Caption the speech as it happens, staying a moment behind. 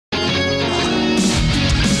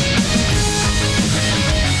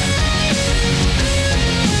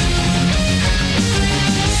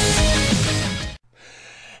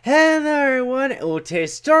Hello everyone, it will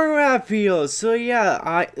taste Stormlight videos. So yeah,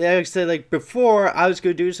 like I said, like before, I was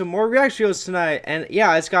gonna do some more reaction videos tonight, and yeah,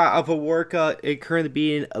 I just got off of work. It currently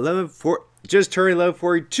being just turned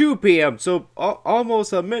 11:42 p.m. So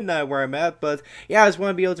almost midnight where I'm at. But yeah, I just want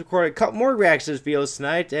to be able to record a couple more reaction videos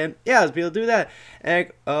tonight, and yeah, let's be able to do that.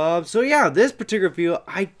 And so yeah, this particular video,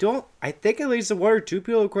 I think at least one or two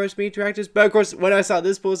people of course me to react to this, but of course when I saw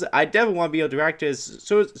this post, I definitely want to be able to react to this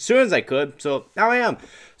so as soon as I could. So now I am.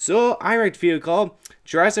 So I react to a video called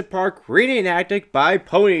Jurassic Park Re-enacted by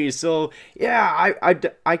Ponies. So yeah,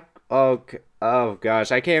 oh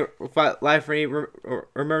gosh, I can't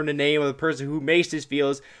remember the name of the person who makes these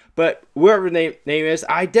videos, but whoever the name is,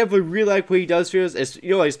 I definitely really like what he does videos. It's,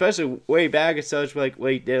 you know, like, especially way back and such, like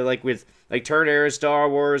what he did, like with like Turner, Star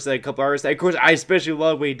Wars, like a couple others. Of course, I especially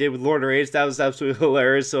love what he did with Lord of the Rings. That was absolutely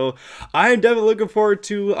hilarious. So I'm definitely looking forward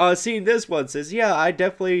to seeing this one. Since yeah, I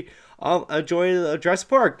definitely enjoy Jurassic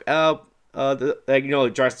Park. Like, you know,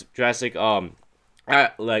 Jurassic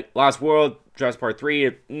like Lost World, Jurassic Park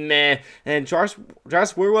 3, meh, and Jurassic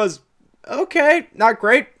World was okay, not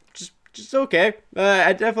great, just okay.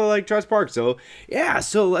 I definitely like Jurassic Park, so yeah.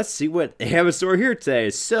 So let's see what they have in store here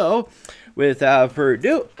today. So without further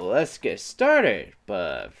ado, let's get started.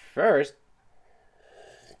 But first,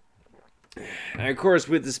 and of course,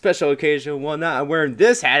 with the special occasion and whatnot, I'm wearing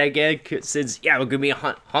this hat again since yeah, we're gonna be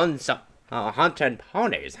hunting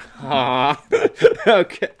ponies.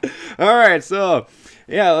 Okay, all right, so.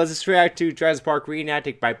 Yeah, let's just react to Jurassic Park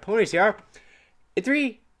Re-enacted by Ponies here. In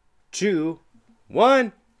 3, 2,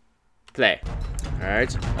 1, play.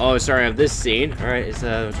 Alright. Oh, sorry, I have this scene. Alright, it's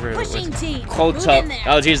pushing team. Close up.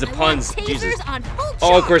 Oh, geez, the puns. Jesus.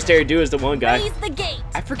 Oh, of course, Terry Do is the one guy. Raise the gate.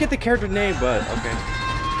 I forget the character name, but okay.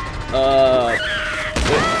 Oh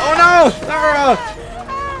no! Lara!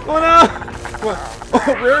 Oh no! What?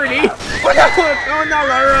 Oh, Rarity! Oh no! Oh no,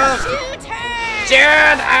 Lara! Shoot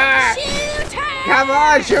her! Shoot her! Come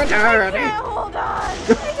on, shoot her already! Hold on!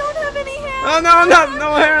 I don't have any hands! Oh no,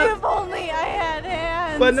 no hands! If only I had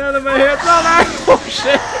hands! But none of my hands! Oh no! Oh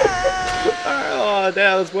shit! Oh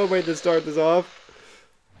damn, that's one way to start this off.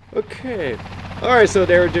 Okay. Alright, so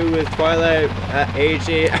they were doing with Twilight,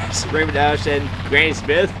 AJ, Raymond Ash, and Granny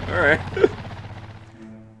Smith. Alright.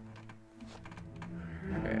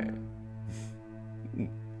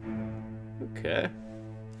 Okay.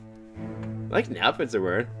 I like the outfits they're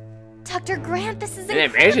wearing. Dr. Grant, this is incredible.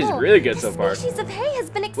 incredible. The animation is really good so far. The species of hay has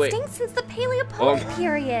been extinct since the Paleopoic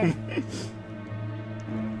period.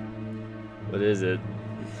 What is it?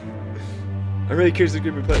 I'm really curious if it's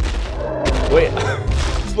gonna be played. Wait,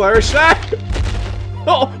 flare shot?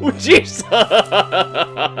 Oh, Jesus!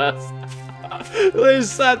 They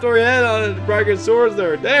just slapped our head on the Brachiosaurus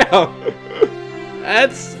there. Damn!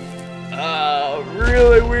 That's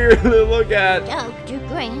really weird to look at. Dr.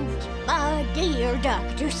 Grant, my dear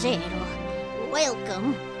Dr. Saddle,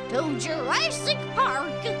 welcome to Jurassic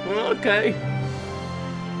Park. Okay.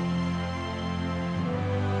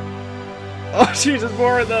 Oh, Jesus,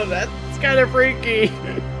 more of them. That's kind of freaky.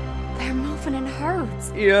 They're moving in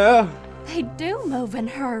herds. Yeah. They do move in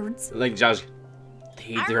herds. Like Josh, they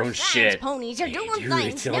eat their own shit. Ponies are doing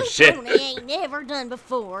things no shit. pony ain't never done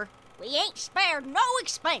before. We ain't spared no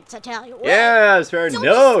expense, I tell you what. Yeah, spared Don't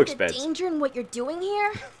no you see expense. The danger in what you're doing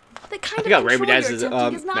here? The kind I got of Raymond control Daz's you're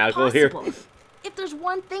attempting is not magical here. possible. If there's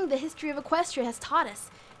one thing the history of Equestria has taught us,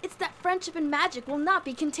 it's that friendship and magic will not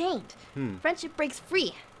be contained. Friendship breaks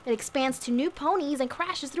free. It expands to new ponies and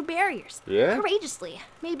crashes through barriers. Yeah? Courageously,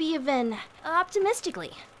 maybe even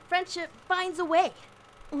optimistically. Friendship finds a way.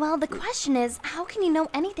 Well, the question is, how can you know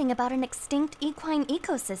anything about an extinct equine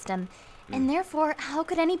ecosystem? And therefore, how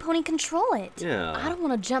could any pony control it? Yeah. I don't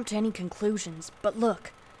want to jump to any conclusions, but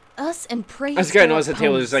look, us and prehistoric I just gotta notice the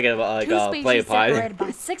table is like a play species pie. separated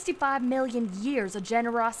by 65 million years of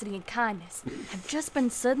generosity and kindness have just been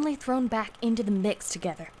suddenly thrown back into the mix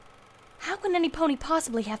together. How can any pony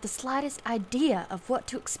possibly have the slightest idea of what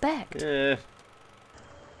to expect? Yeah.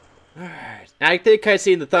 Alright. I think I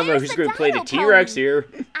see in the thumbnail who's going to play the T-Rex here.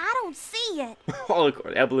 I don't see it. Oh, look,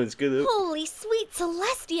 Evelyn's good. Holy sweet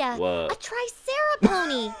Celestia. What? A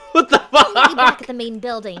Tricerapony. What the fuck? We'll be back at the main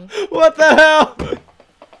building. What the hell?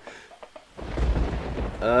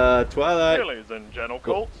 Twilight. Ladies and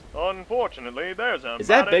gentlemen, unfortunately, there's a Is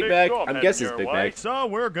that Big Mac? storm I'm heading guessing it's your Big way, Mac. So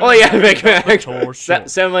we're gonna Oh yeah, Big Mac.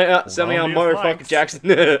 Send me on your motherfucking flanks. Jackson.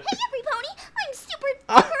 Hey, every pony, I'm super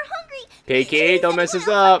duper hungry. Kiki, don't mess Anyone this else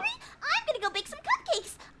up. hungry? I'm gonna go bake some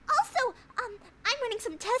cupcakes. Also, I'm running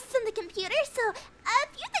some tests on the computer, so a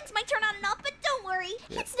few things might turn on and off, but don't worry,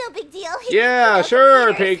 it's no big deal. Yeah, You know, sure,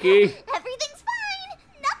 computers. Pinky. Everything's fine.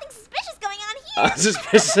 Nothing suspicious going on here.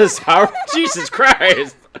 Suspicious power? Jesus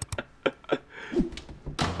Christ.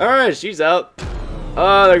 Alright, she's out.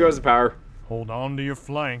 Oh, there goes the power. Hold on to your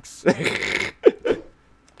flanks.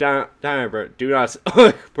 Damn it, bro. Do not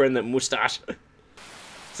put in that mustache.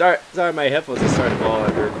 Sorry, my headphones are starting to fall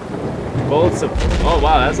under. Bolts of. Oh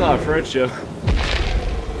wow, that's a lot of friendship.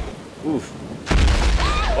 Oof.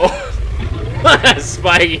 Oh,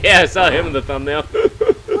 Spike. Yeah, I saw him in the thumbnail.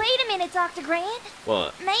 Wait a minute, Dr. Grant.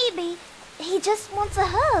 What? Maybe he just wants a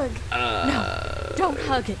hug. No, don't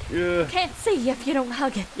hug it. Yeah. Can't see if you don't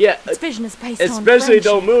hug it. Yeah. Its vision is based on Especially friendship.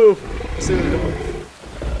 don't move.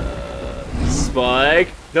 Spike.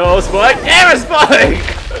 No, Spike. Damn it, Spike.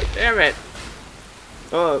 Damn it.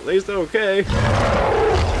 Oh, at least they're okay.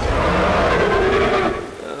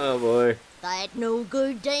 Oh boy. That no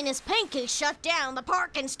good Danish Pinky shut down the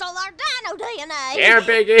park and stole our dino DNA. Yeah,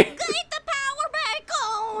 Piggy. Get the power back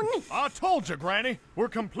on. I told you, Granny. We're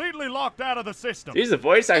completely locked out of the system. These the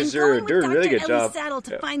voice actors are doing a really good job. Saddle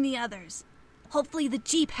to find the others. Hopefully the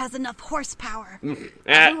Jeep has enough horsepower.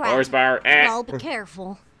 Horsepower. Well, be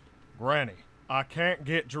careful. Granny, I can't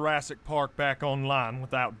get Jurassic Park back online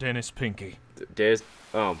without Dennis Pinky. Hey there,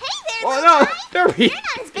 Oh little no, guy. Derby. You're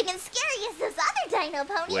not as big and scary as those other dino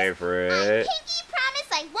ponies. Wait for I it. pinky promise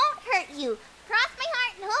I won't hurt you. Cross my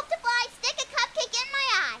heart and hope to fly. Stick a cupcake in my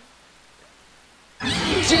eye.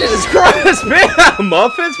 Jesus Christ, man!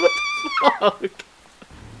 Muffins? What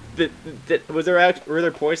the fuck? Were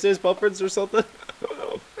there poisonous muffins or something?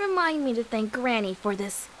 Remind me to thank Granny for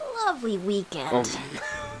this lovely weekend.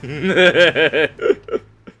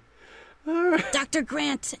 Dr.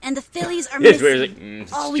 Grant and the Phillies are Yes, we're missing.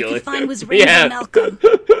 like, All we chilly. could find was Ranger Yeah. Malcolm.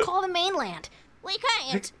 Call the mainland. We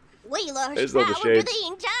can't. We lost There's power all the to shades. the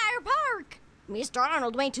entire park. Mr.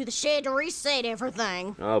 Arnold went to the shed to reset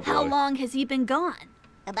everything. Oh boy. How long has he been gone?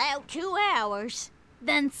 About 2 hours.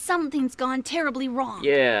 Then something's gone terribly wrong.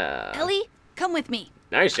 Yeah. Ellie, come with me.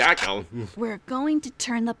 Nice shotgun. We're going to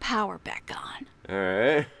turn the power back on.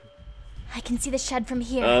 Alright. I can see the shed from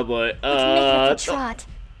here. Oh boy. Let's make it a trot.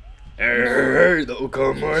 Hey, don't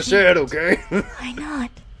come my shed, okay? Why not?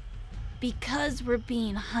 Because we're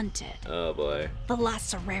being hunted. Oh boy. The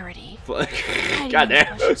last rarity. God God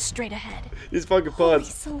damn. Straight ahead. These fucking Holy puns.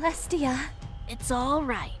 Celestia. It's all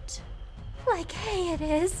right. Like hay it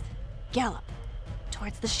is. Gallop.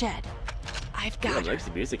 Towards the shed. I've I got her. like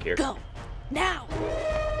the music here. Go. Now.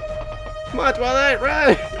 Come on, Twilight,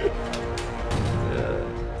 run!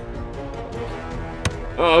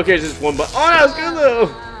 Oh, okay, just one button. Oh, that was good though.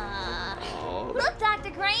 Oh, Look,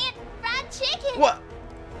 Dr. Grant, fried chicken. what?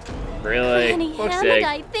 Really? Granny Fuck's Hammond, sake.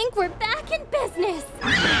 I think we're back in business.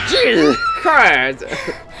 Jesus Christ!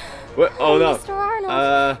 What? Oh no. Mr.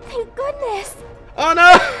 Arnold. Thank goodness. Oh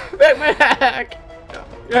no! Back my hack!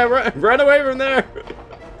 Yeah, run away from there!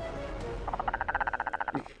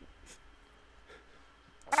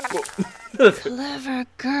 Clever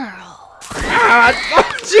girl. Ah,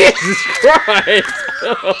 oh, Jesus Christ!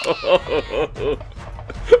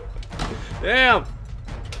 Damn!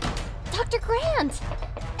 Dr. Grant.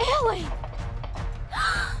 Ellie.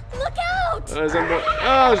 Look out.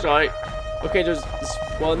 Oh, sorry. Okay, just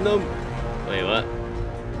spawn them. Wait, what?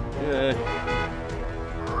 Yeah.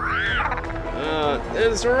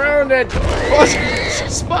 They're surrounded. Oh,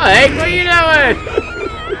 Spike, what are you doing?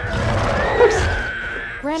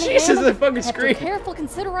 Granny Jesus, Hammond, the fucking after screen. careful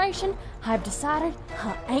consideration, I've decided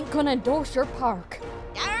I ain't gonna endorse your park.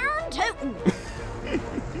 Darn tootin'.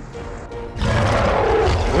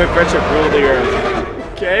 My friendship ruled the earth.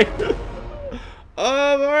 Okay.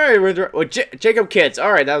 Alright, well, Jacob Kids.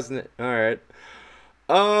 Alright, that was alright.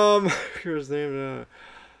 Here's his name.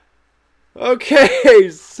 Okay,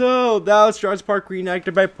 so that was Jurassic Park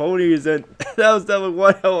Re-enacted by Ponies, and that was definitely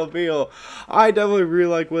one hell of a meal. I definitely really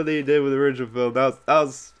like what they did with the original film. That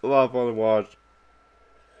was a lot of fun to watch.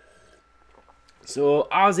 So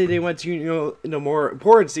obviously they went to more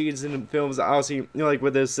important scenes in the films. Obviously, like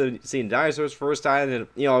with this seeing dinosaurs first time, and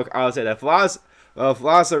obviously that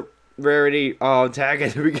Philosopher rarity tag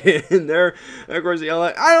at the beginning there. And of course,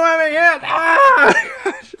 like, I don't have it yet. Ah,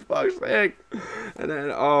 fuck's sake. And then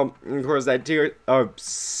of course that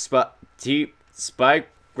Spike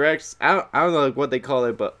Rex. I don't know what they call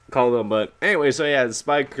them, but anyway. So yeah, the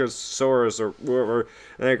Spikeosaurus or whatever.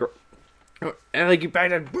 And like you back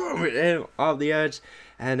that boom and off the edge,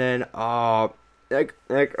 and then of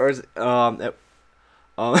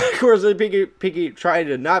course, Pinky trying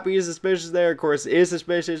to not be suspicious there. Of course, is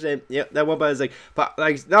suspicious, and yep, that one button is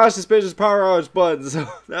like not suspicious power on his button. So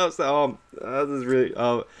that was really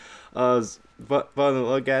was fun to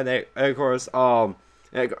look at. And of course,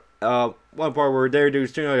 And, one part where they're doing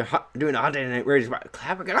a hunting and we're just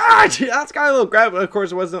clapping. That's kind of a little crap. But of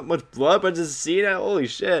course, it wasn't much blood, but just see that, holy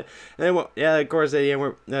shit. And then, yeah, of course, at the end,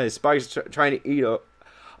 where Spike's trying to eat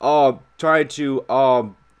trying to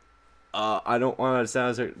I don't want to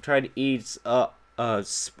sound like trying to eat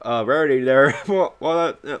Rarity there.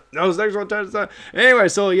 Well, that was the next one trying to say. Anyway,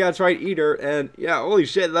 so yeah, try to eat her, and yeah, holy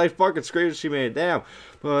shit, that fucking scream she made, damn.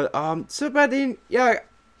 But so but then yeah,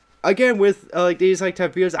 again with like these like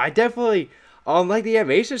type of videos, I definitely like the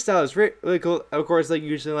animation style is really cool. Of course, like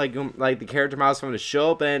using like the character models from the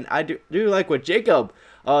show, and I do like what Jacob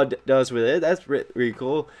does with it. That's really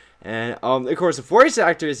cool. And of course, the voice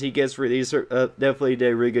actors he gets for these definitely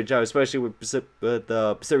did a really good job, especially with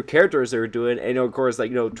the specific characters they were doing. And of course,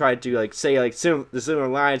 like tried to like say like the similar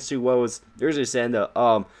lines to what was originally said in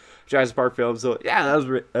the Jurassic Park film. So yeah, that was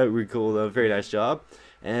really cool. Very nice job.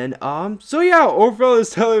 And so yeah, overall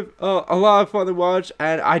it's a lot of fun to watch,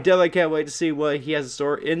 and I definitely can't wait to see what he has in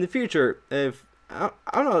store in the future. If I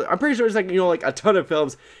don't know, I'm pretty sure it's like like a ton of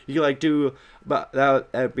films you can like do, but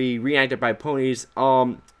that be reenacted by Ponies.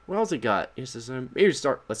 What else it got? Maybe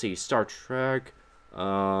let's see, Star Trek.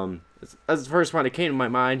 That's the first one that came to my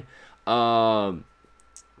mind. Yeah,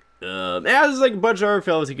 there's like a bunch of other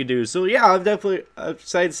films he could do. So yeah, I'm definitely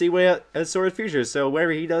excited to see what he has in store in the future. So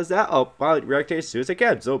whenever he does that, I'll probably react to it as soon as I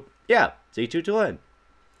can. So yeah, stay tuned till then.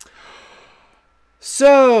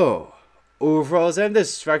 So overall, that's the end of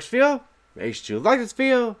this video. Make sure to like this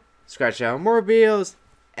video, subscribe to more videos,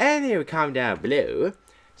 and leave a comment down below.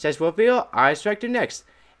 Such what video I expect to next.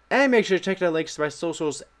 And make sure to check the links to my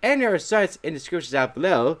socials and their sites in the description down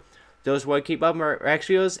below. Those want to keep up my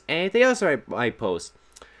reaction videos and anything else I might post.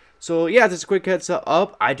 So yeah, just a quick heads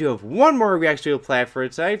up. I do have one more reaction video planned for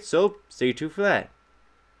tonight, so stay tuned for that.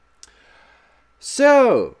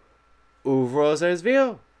 So, overall, that's this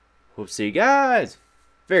video. Hope to see you guys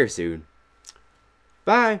very soon.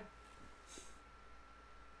 Bye.